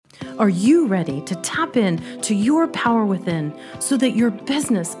Are you ready to tap in to your power within so that your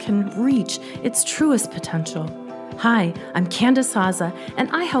business can reach its truest potential? Hi, I'm Candace Haza, and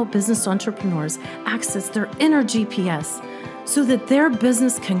I help business entrepreneurs access their inner GPS so that their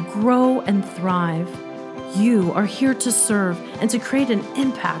business can grow and thrive. You are here to serve and to create an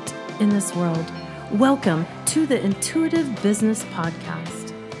impact in this world. Welcome to the Intuitive Business Podcast.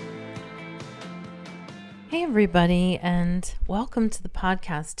 Hey everybody, and welcome to the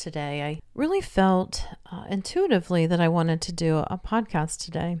podcast today. I really felt intuitively that I wanted to do a podcast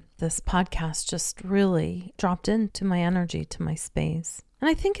today. This podcast just really dropped into my energy, to my space. And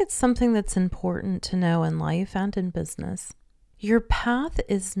I think it's something that's important to know in life and in business. Your path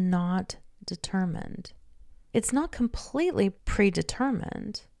is not determined. It's not completely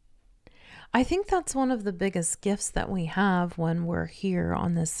predetermined. I think that's one of the biggest gifts that we have when we're here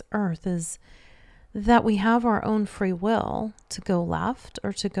on this earth is that we have our own free will to go left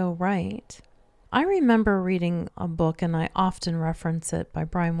or to go right. I remember reading a book, and I often reference it, by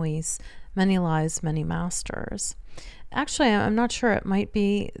Brian Weiss, Many Lives, Many Masters. Actually, I'm not sure. It might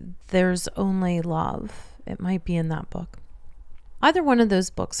be There's Only Love. It might be in that book. Either one of those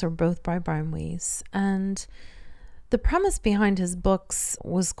books are both by Brian Weiss, and the premise behind his books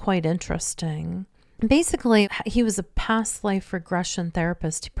was quite interesting. Basically, he was a past life regression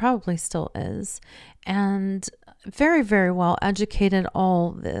therapist. He probably still is, and very, very well educated, all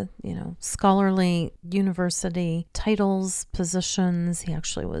the, scholarly university titles, positions. He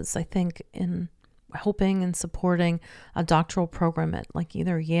actually was, I think, helping and supporting a doctoral program at like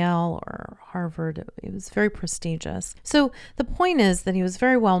either Yale or Harvard. It was very prestigious. So the point is that he was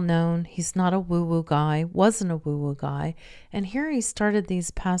very well known. He's not a woo-woo guy, wasn't a woo-woo guy. And here he started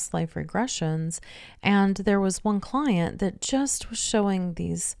these past life regressions. And there was one client that just was showing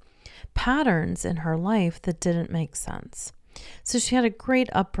these patterns in her life that didn't make sense. So she had a great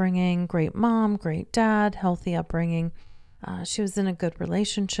upbringing, great mom, great dad, healthy upbringing. She was in a good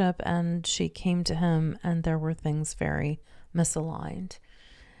relationship, and she came to him, and there were things very misaligned.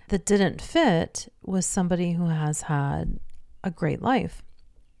 That didn't fit with somebody who has had a great life.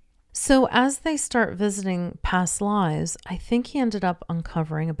 So as they start visiting past lives, I think he ended up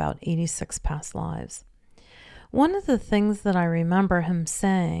uncovering about 86 past lives. One of the things that I remember him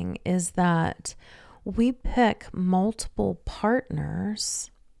saying is that we pick multiple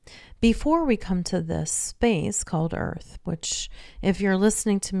partners before we come to this space called Earth, which if you're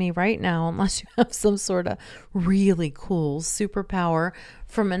listening to me right now, unless you have some sort of really cool superpower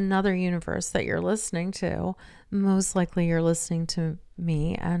from another universe that you're listening to, most likely you're listening to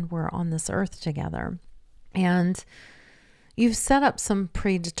me and we're on this Earth together. And you've set up some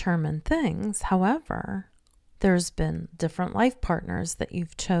predetermined things. However, there's been different life partners that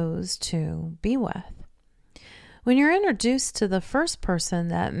you've chose to be with. When you're introduced to the first person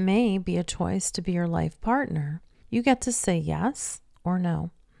that may be a choice to be your life partner, you get to say yes or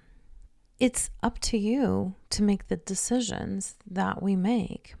no. It's up to you to make the decisions that we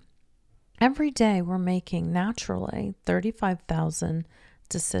make. Every day we're making naturally 35,000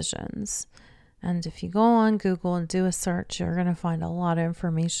 decisions. And if you go on Google and do a search, you're going to find a lot of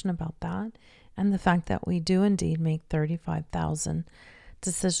information about that. And the fact that we do indeed make 35,000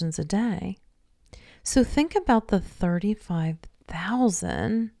 decisions a day. So think about the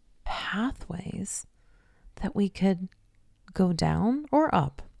 35,000 pathways that we could go down or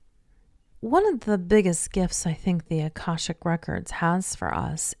up. One of the biggest gifts I think the Akashic Records has for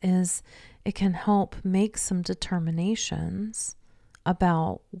us is it can help make some determinations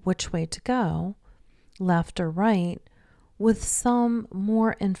about which way to go, left or right, with some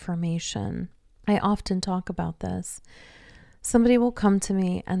more information. I often talk about this. Somebody will come to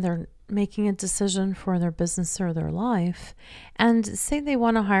me and they're making a decision for their business or their life, and say they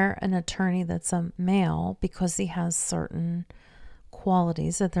want to hire an attorney that's a male because he has certain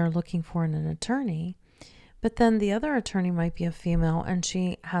qualities that they're looking for in an attorney. But then the other attorney might be a female and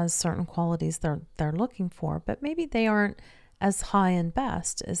she has certain qualities they're looking for, but maybe they aren't as high and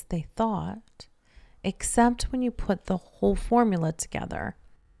best as they thought, except when you put the whole formula together,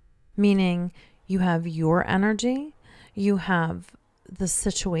 meaning you have your energy, you have the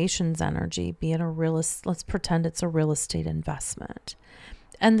situation's energy, be it let's pretend it's a real estate investment.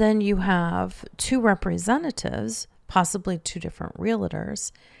 And then you have two representatives, possibly two different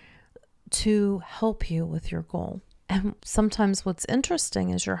realtors, to help you with your goal. And sometimes what's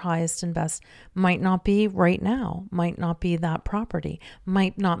interesting is your highest and best might not be right now, might not be that property,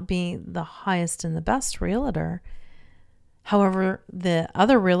 might not be the highest and the best realtor. However, the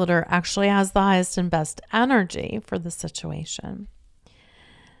other realtor actually has the highest and best energy for the situation.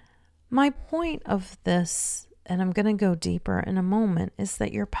 My point of this and I'm going to go deeper in a moment, is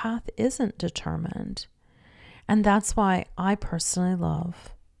that your path isn't determined. And that's why I personally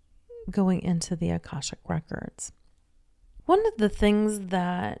love going into the Akashic Records. One of the things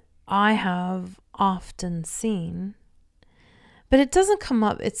that I have often seen, but it doesn't come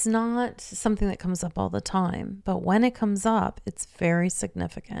up, it's not something that comes up all the time, but when it comes up, it's very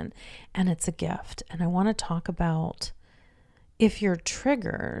significant and it's a gift. And I want to talk about, if you're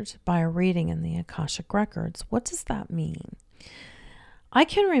triggered by a reading in the Akashic Records, what does that mean? I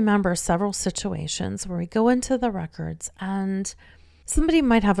can remember several situations where we go into the records and somebody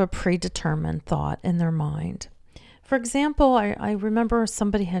might have a predetermined thought in their mind. For example, I remember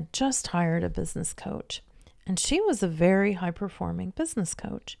somebody had just hired a business coach, and she was a very high-performing business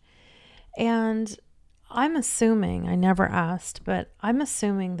coach. And I'm assuming, I never asked, but I'm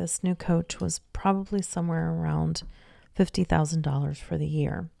assuming this new coach was probably somewhere around $50,000 for the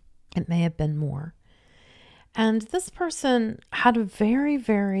year. It may have been more. And this person had a very,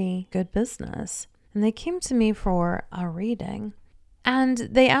 very good business. And they came to me for a reading. And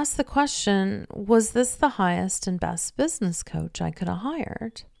they asked the question, was this the highest and best business coach I could have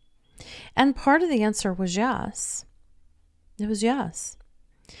hired? And part of the answer was yes. It was yes.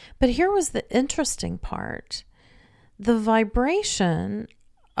 But here was the interesting part. The vibration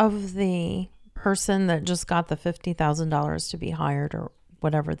of the person that just got the $50,000 to be hired, or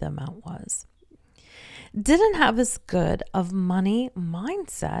whatever the amount was, didn't have as good of money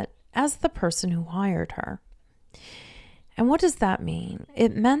mindset as the person who hired her. And what does that mean?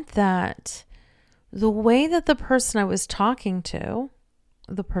 It meant that the way that the person I was talking to,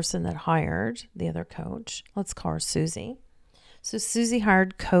 the person that hired the other coach, let's call her Susie. So Susie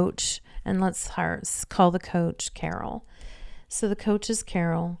hired coach, and let's call the coach Carol. So the coach is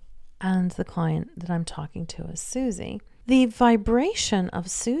Carol, and the client that I'm talking to is Susie. The vibration of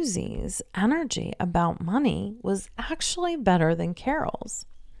Susie's energy about money was actually better than Carol's.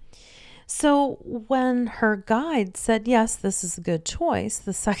 So when her guide said, yes, this is a good choice,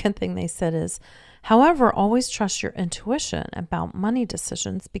 the second thing they said is, however, always trust your intuition about money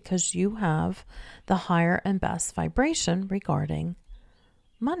decisions because you have the higher and best vibration regarding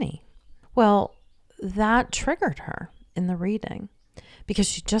money. Well, that triggered her in the reading because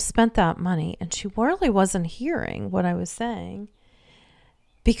she just spent that money and she really wasn't hearing what I was saying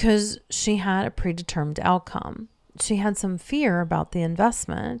because she had a predetermined outcome. She had some fear about the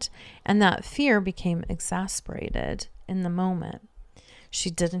investment, and that fear became exasperated in the moment. She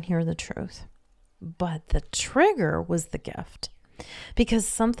didn't hear the truth. But the trigger was the gift, because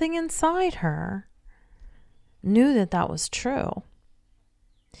something inside her knew that that was true.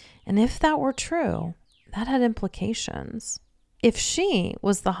 And if that were true, that had implications. If she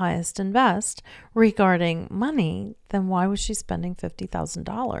was the highest and best regarding money, then why was she spending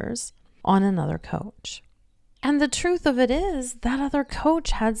 $50,000 on another coach? And the truth of it is that other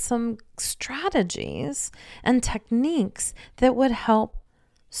coach had some strategies and techniques that would help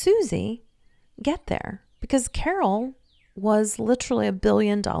Susie get there, because Carol was literally $1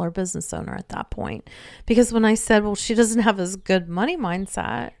 billion business owner at that point. Because when I said, well, she doesn't have as good money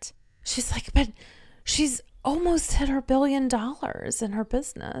mindset, she's like, but she's almost hit her $1 billion in her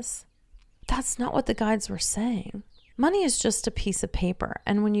business. That's not what the guides were saying. Money is just a piece of paper.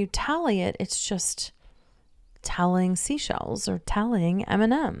 And when you tally it, it's just tallying seashells or tallying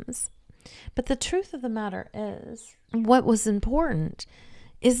M&Ms. But the truth of the matter is, what was important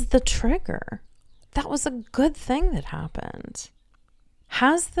is the trigger. That was a good thing that happened.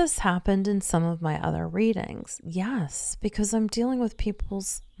 Has this happened in some of my other readings? Yes, because I'm dealing with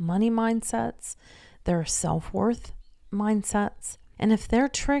people's money mindsets, their self-worth mindsets. And if they're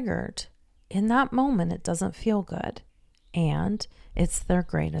triggered, in that moment, it doesn't feel good. And it's their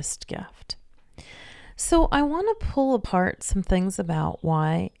greatest gift. So I want to pull apart some things about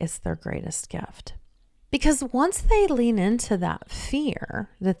why it's their greatest gift. Because once they lean into that fear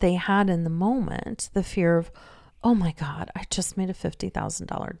that they had in the moment, the fear of, oh my God, I just made a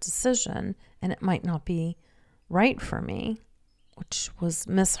 $50,000 decision and it might not be right for me, which was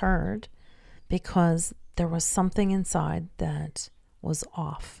misheard because there was something inside that was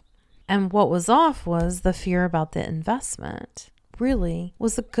off. And what was off was the fear about the investment really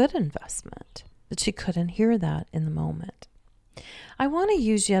was a good investment. But she couldn't hear that in the moment. I want to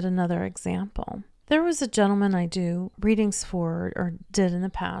use yet another example. There was a gentleman I do readings for, or did in the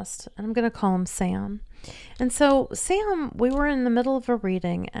past, and I'm going to call him Sam. And so Sam, we were in the middle of a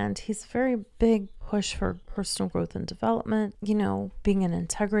reading, and he's a very big push for personal growth and development, being in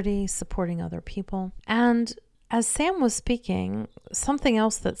integrity, supporting other people. And as Sam was speaking, something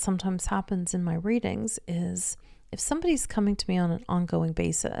else that sometimes happens in my readings is if somebody's coming to me on an ongoing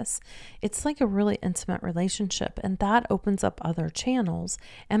basis, it's like a really intimate relationship, and that opens up other channels.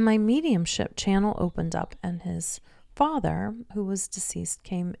 And my mediumship channel opened up, and his father, who was deceased,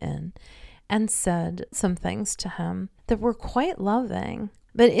 came in and said some things to him that were quite loving.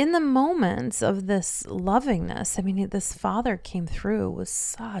 But in the moments of this lovingness, I mean, this father came through with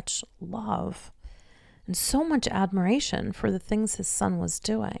such love and so much admiration for the things his son was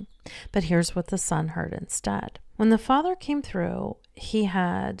doing. But here's what the son heard instead. When the father came through, he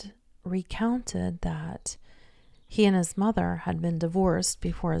had recounted that he and his mother had been divorced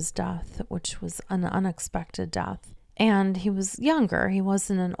before his death, which was an unexpected death. And he was younger. He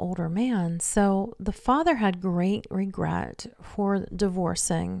wasn't an older man. So the father had great regret for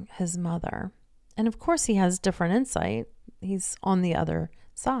divorcing his mother. And of course, he has different insight. He's on the other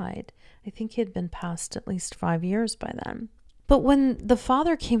side. I think he had been past at least 5 years by then. But when the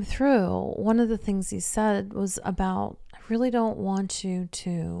father came through, one of the things he said was about, I really don't want you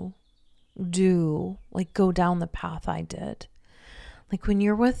to go down the path I did. Like when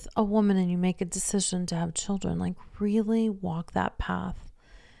you're with a woman and you make a decision to have children, like really walk that path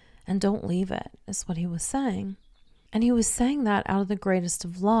and don't leave it, is what he was saying. And he was saying that out of the greatest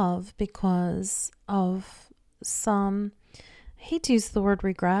of love because of some, I hate to use the word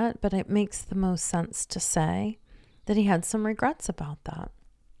regret, but it makes the most sense to say that he had some regrets about that.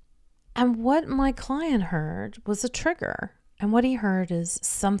 And what my client heard was a trigger. And what he heard is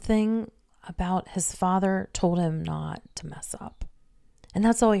something about his father told him not to mess up. And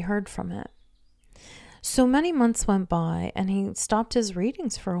that's all he heard from it. So many months went by and he stopped his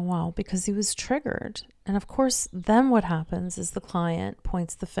readings for a while because he was triggered. And of course, then what happens is the client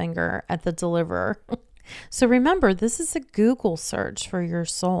points the finger at the deliverer. So remember, this is a Google search for your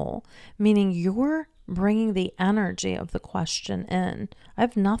soul, meaning you're bringing the energy of the question in. I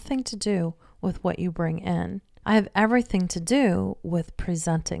have nothing to do with what you bring in. I have everything to do with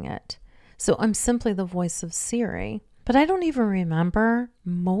presenting it. So I'm simply the voice of Siri. But I don't even remember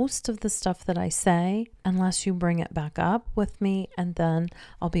most of the stuff that I say unless you bring it back up with me, and then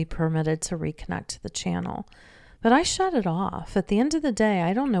I'll be permitted to reconnect to the channel. But I shut it off. At the end of the day,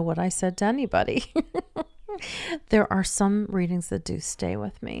 I don't know what I said to anybody. There are some readings that do stay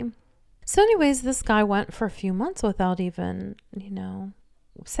with me. So anyways, this guy went for a few months without even,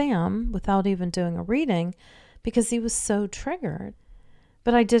 without even doing a reading because he was so triggered.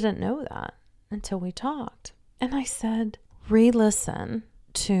 But I didn't know that until we talked. And I said, re-listen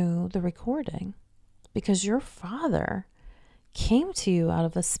to the recording because your father came to you out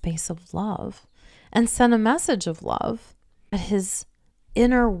of a space of love and sent a message of love. But his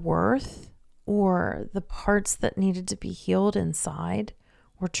inner worth or the parts that needed to be healed inside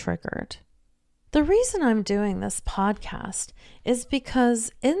were triggered. The reason I'm doing this podcast is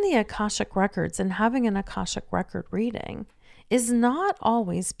because in the Akashic Records and having an Akashic Record reading is not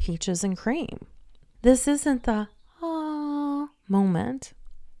always peaches and cream. This isn't the moment.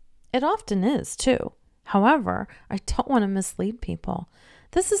 It often is too. However, I don't want to mislead people.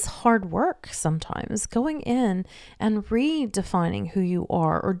 This is hard work sometimes, going in and redefining who you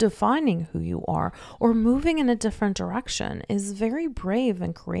are or defining who you are or moving in a different direction is very brave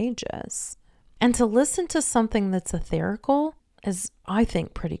and courageous. And to listen to something that's etherical is, I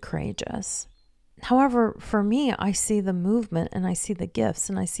think, pretty courageous. However, for me, I see the movement and I see the gifts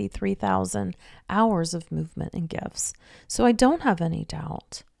and I see 3,000 hours of movement and gifts. So I don't have any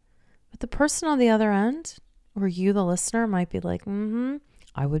doubt. But the person on the other end, or you, the listener, might be like,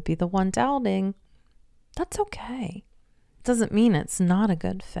 I would be the one doubting. That's okay. It doesn't mean it's not a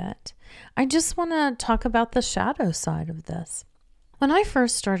good fit. I just want to talk about the shadow side of this. When I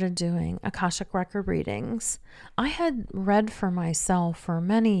first started doing Akashic Record readings, I had read for myself for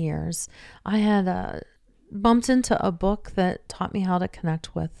many years. I had bumped into a book that taught me how to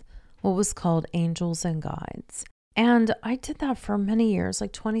connect with what was called angels and guides. And I did that for many years,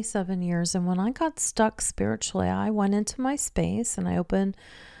 like 27 years. And when I got stuck spiritually, I went into my space and I opened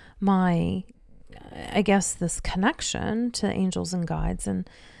my, this connection to angels and guides. And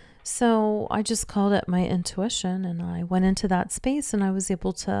so I just called it my intuition, and I went into that space and I was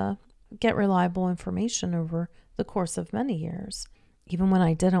able to get reliable information over the course of many years. Even when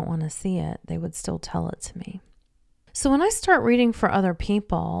I didn't want to see it, they would still tell it to me. So when I start reading for other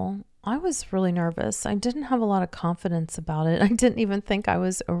people, I was really nervous. I didn't have a lot of confidence about it. I didn't even think I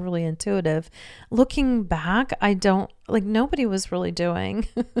was overly intuitive. Looking back, nobody was really doing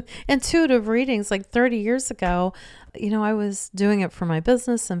intuitive readings like 30 years ago. I was doing it for my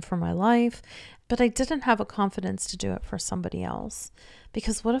business and for my life, but I didn't have a confidence to do it for somebody else.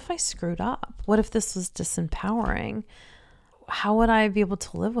 Because what if I screwed up? What if this was disempowering? how would I be able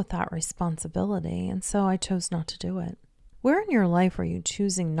to live with that responsibility? And so I chose not to do it. Where in your life are you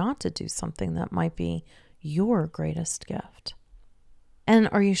choosing not to do something that might be your greatest gift? And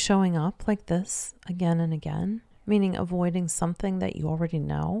are you showing up like this again and again? Meaning avoiding something that you already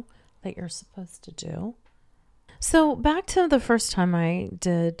know that you're supposed to do? So back to the first time I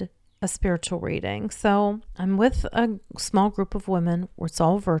did a spiritual reading. So I'm with a small group of women. It's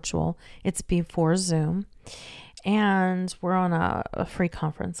all virtual. It's before Zoom. And we're on a free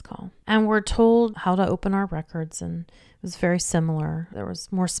conference call. And we're told how to open our records. And it was very similar. There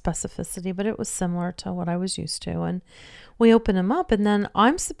was more specificity, but it was similar to what I was used to. And we open them up. And then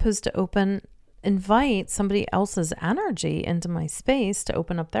I'm supposed to invite somebody else's energy into my space to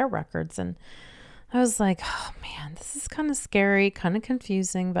open up their records. And I was like, oh man, this is kind of scary, kind of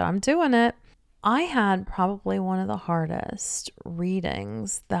confusing, but I'm doing it. I had probably one of the hardest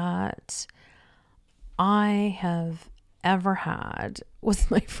readings that I have ever had.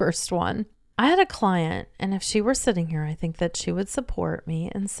 Was my first one. I had a client, and if she were sitting here, I think that she would support me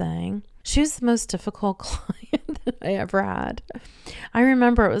in saying she was the most difficult client that I ever had. I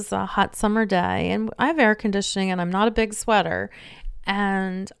remember it was a hot summer day, and I have air conditioning, and I'm not a big sweater.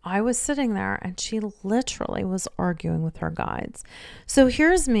 And I was sitting there, and she literally was arguing with her guides. So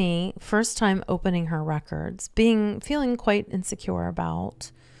here's me, first time opening her records, feeling quite insecure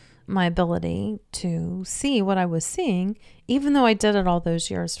about my ability to see what I was seeing, even though I did it all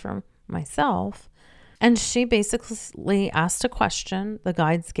those years for myself. And she basically asked a question. The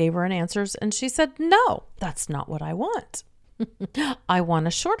guides gave her an answer, and she said, no, that's not what I want. I want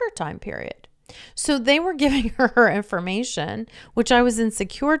a shorter time period. So they were giving her information, which I was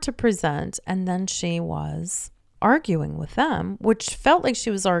insecure to present. And then she was arguing with them, which felt like she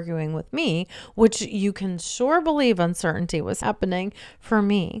was arguing with me, which you can sure believe uncertainty was happening for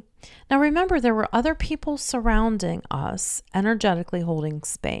me. Now, remember, there were other people surrounding us, energetically holding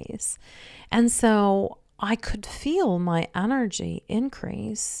space. And so I could feel my energy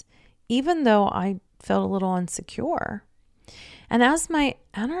increase, even though I felt a little insecure. And as my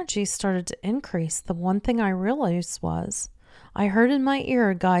energy started to increase, the one thing I realized was I heard in my ear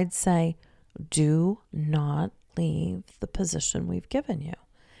a guide say, do not leave the position we've given you,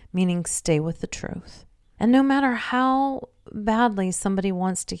 meaning stay with the truth. And no matter how badly somebody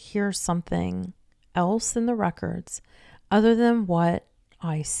wants to hear something else in the records other than what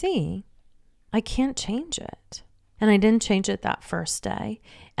I see, I can't change it. And I didn't change it that first day.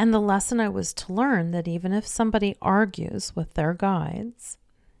 And the lesson I was to learn that even if somebody argues with their guides,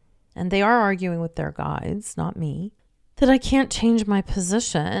 and they are arguing with their guides, not me, that I can't change my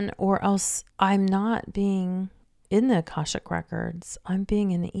position, or else I'm not being in the Akashic records. I'm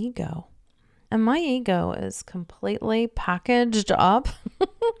being an ego. And my ego is completely packaged up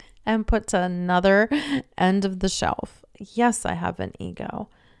and put to another end of the shelf. Yes, I have an ego,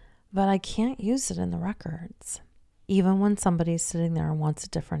 but I can't use it in the records, even when somebody's sitting there and wants a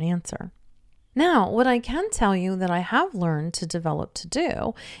different answer. Now, what I can tell you that I have learned to develop to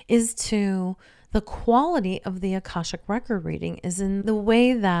do is the quality of the Akashic record reading is in the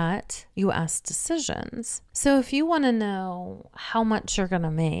way that you ask decisions. So if you want to know how much you're going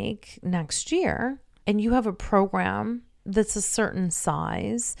to make next year, and you have a program that's a certain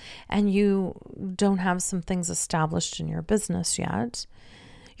size, and you don't have some things established in your business yet,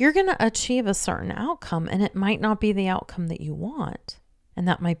 you're going to achieve a certain outcome, and it might not be the outcome that you want. And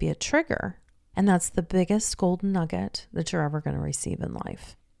that might be a trigger. And that's the biggest golden nugget that you're ever going to receive in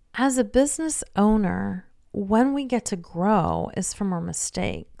life. As a business owner, when we get to grow is from our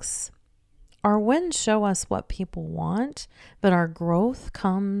mistakes. Our wins show us what people want, but our growth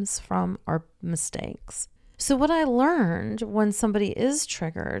comes from our mistakes. So what I learned when somebody is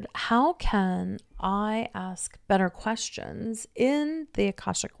triggered, how can I ask better questions in the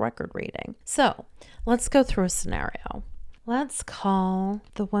Akashic record reading? So let's go through a scenario. Let's call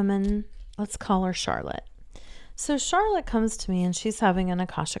her Charlotte. So Charlotte comes to me and she's having an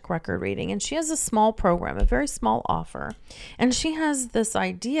Akashic record reading, and she has a small program, a very small offer. And she has this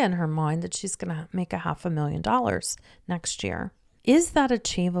idea in her mind that she's going to make $500,000 next year. Is that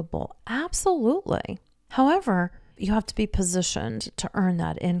achievable? Absolutely. However, you have to be positioned to earn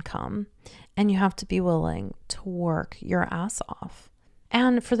that income, and you have to be willing to work your ass off.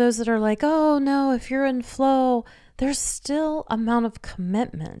 And for those that are like, oh no, if you're in flow, there's still amount of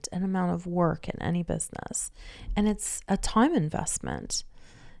commitment and amount of work in any business. And it's a time investment.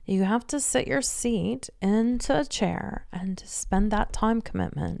 You have to sit your seat into a chair and spend that time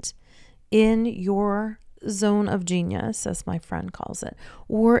commitment in your zone of genius, as my friend calls it,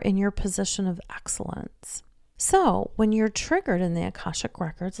 or in your position of excellence. So when you're triggered in the Akashic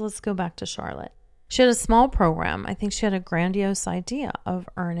records, let's go back to Charlotte. She had a small program. I think she had a grandiose idea of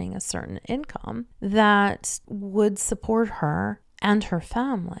earning a certain income that would support her and her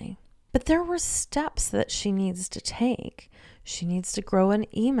family. But there were steps that she needs to take. She needs to grow an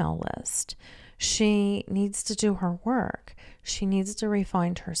email list. She needs to do her work. She needs to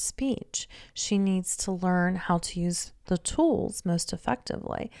refine her speech. She needs to learn how to use the tools most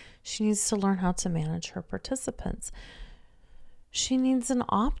effectively. She needs to learn how to manage her participants. She needs an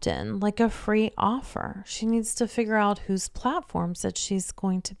opt-in, like a free offer. She needs to figure out whose platforms that she's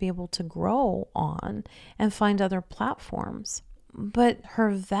going to be able to grow on and find other platforms. But her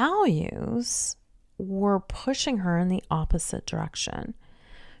values were pushing her in the opposite direction.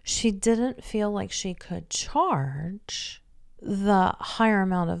 She didn't feel like she could charge the higher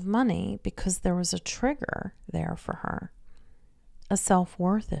amount of money because there was a trigger there for her, a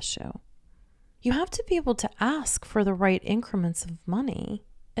self-worth issue. You have to be able to ask for the right increments of money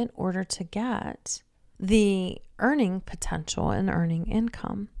in order to get the earning potential and earning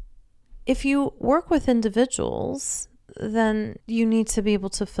income. If you work with individuals, then you need to be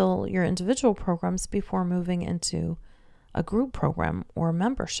able to fill your individual programs before moving into a group program or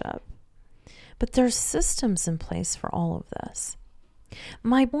membership. But there's systems in place for all of this.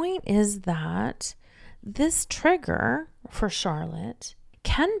 My point is that this trigger for Charlotte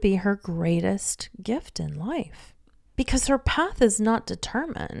can be her greatest gift in life because her path is not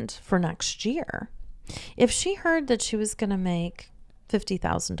determined for next year. If she heard that she was going to make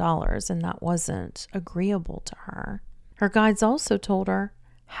 $50,000 and that wasn't agreeable to her, her guides also told her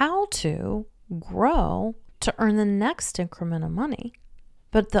how to grow to earn the next increment of money.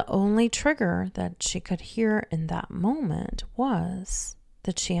 But the only trigger that she could hear in that moment was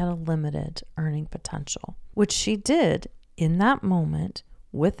that she had a limited earning potential, which she did in that moment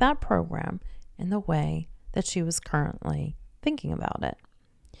with that program in the way that she was currently thinking about it.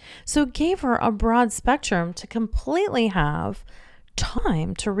 So it gave her a broad spectrum to completely have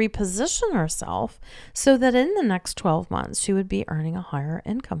time to reposition herself so that in the next 12 months she would be earning a higher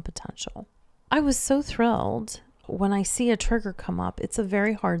income potential. I was so thrilled when I see a trigger come up. It's a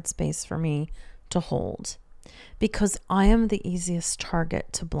very hard space for me to hold because I am the easiest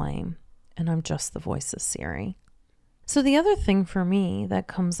target to blame and I'm just the voice of Siri. So the other thing for me that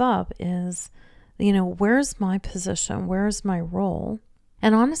comes up is, where's my position? Where's my role?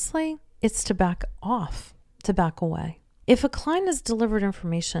 And honestly, it's to back off, to back away. If a client has delivered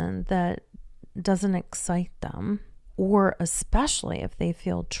information that doesn't excite them, or especially if they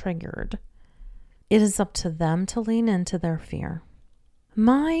feel triggered, it is up to them to lean into their fear.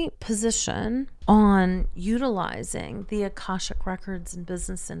 My position on utilizing the Akashic Records in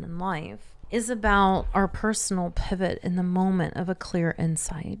business and in life is about our personal pivot in the moment of a clear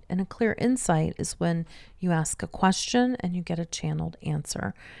insight. And a clear insight is when you ask a question and you get a channeled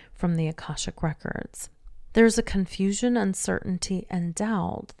answer from the Akashic Records. There's a confusion, uncertainty, and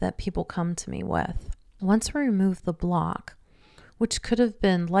doubt that people come to me with. Once we remove the block, which could have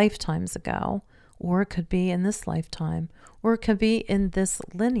been lifetimes ago, or it could be in this lifetime, or it could be in this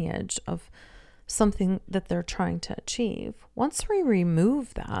lineage of something that they're trying to achieve. Once we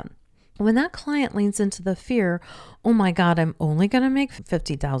remove that, when that client leans into the fear, oh my God, I'm only going to make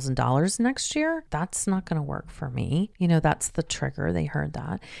 $50,000 next year. That's not going to work for me. That's the trigger. They heard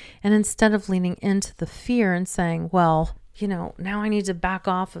that. And instead of leaning into the fear and saying, well, now I need to back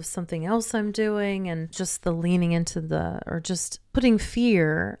off of something else I'm doing, and just the leaning into or just putting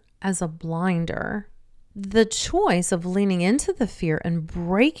fear as a blinder, the choice of leaning into the fear and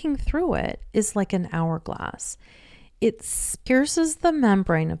breaking through it is like an hourglass. It pierces the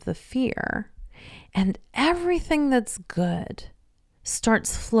membrane of the fear, and everything that's good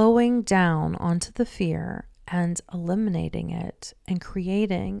starts flowing down onto the fear and eliminating it and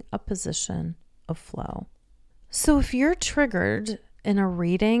creating a position of flow. So if you're triggered in a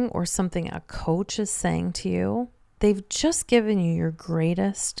reading or something a coach is saying to you, they've just given you your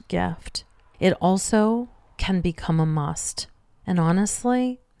greatest gift. It also can become a must. And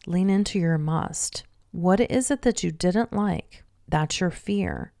honestly, lean into your must. What is it that you didn't like? That's your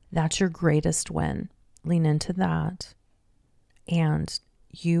fear. That's your greatest win. Lean into that, and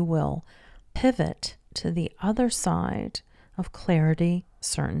you will pivot to the other side of clarity,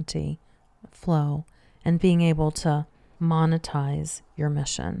 certainty, flow, and being able to monetize your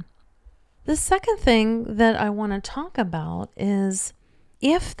mission. The second thing that I want to talk about is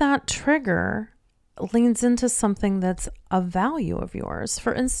if that trigger leans into something that's a value of yours.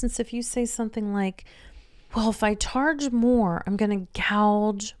 For instance, if you say something like, well, if I charge more, I'm going to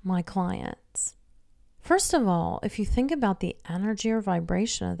gouge my clients. First of all, if you think about the energy or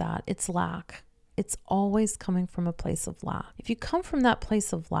vibration of that, it's lack. It's always coming from a place of lack. If you come from that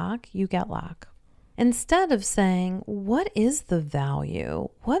place of lack, you get lack. Instead of saying, what is the value?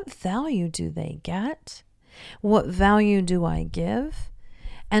 What value do they get? What value do I give?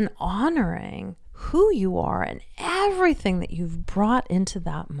 And honoring who you are and everything that you've brought into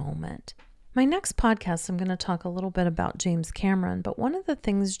that moment. My next podcast, I'm going to talk a little bit about James Cameron, but one of the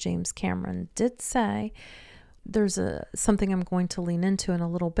things James Cameron did say, there's something I'm going to lean into in a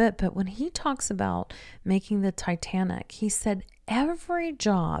little bit, but when he talks about making the Titanic, he said, every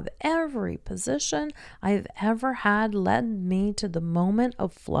job, every position I've ever had led me to the moment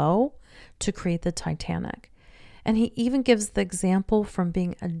of flow to create the Titanic. And he even gives the example from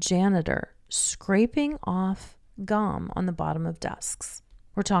being a janitor, scraping off gum on the bottom of desks.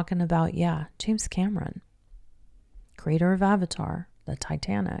 We're talking about, James Cameron, creator of Avatar, the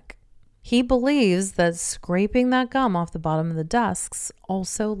Titanic. He believes that scraping that gum off the bottom of the desks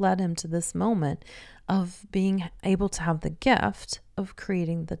also led him to this moment of being able to have the gift of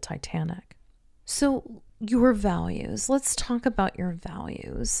creating the Titanic. So your values, let's talk about your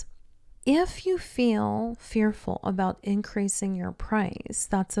values. If you feel fearful about increasing your price,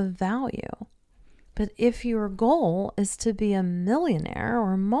 that's a value. But if your goal is to be a millionaire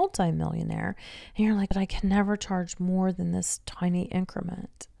or a multimillionaire, and you're like, but I can never charge more than this tiny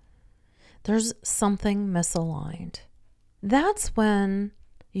increment, there's something misaligned. That's when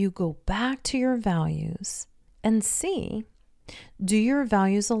you go back to your values and see, do your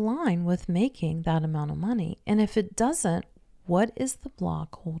values align with making that amount of money? And if it doesn't, what is the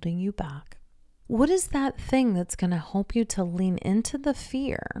block holding you back? What is that thing that's going to help you to lean into the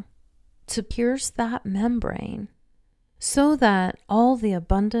fear, to pierce that membrane so that all the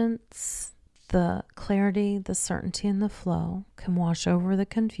abundance, the clarity, the certainty, and the flow can wash over the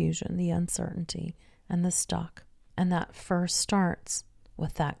confusion, the uncertainty, and the stuck. And that first starts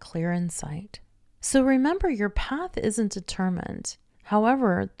with that clear insight. So remember, your path isn't determined.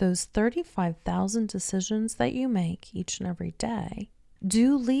 However, those 35,000 decisions that you make each and every day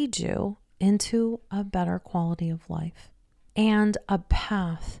do lead you into a better quality of life and a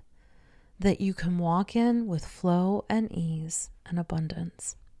path that you can walk in with flow and ease and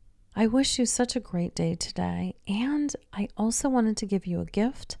abundance. I wish you such a great day today, and I also wanted to give you a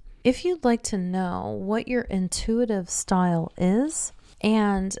gift. If you'd like to know what your intuitive style is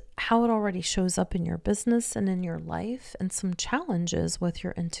and how it already shows up in your business and in your life and some challenges with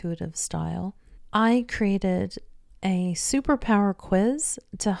your intuitive style, I created a superpower quiz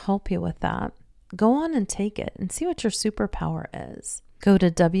to help you with that. Go on and take it and see what your superpower is. Go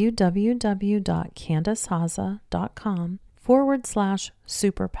to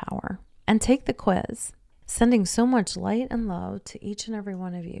www.candicehaza.com/superpower and take the quiz. Sending so much light and love to each and every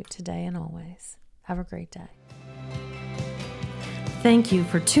one of you today and always. Have a great day. Thank you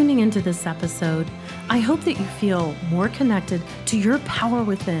for tuning into this episode. I hope that you feel more connected to your power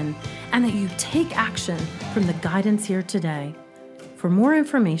within and that you take action from the guidance here today. For more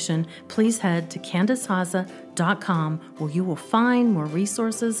information, please head to CandiceHaza.com, where you will find more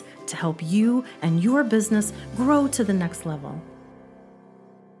resources to help you and your business grow to the next level.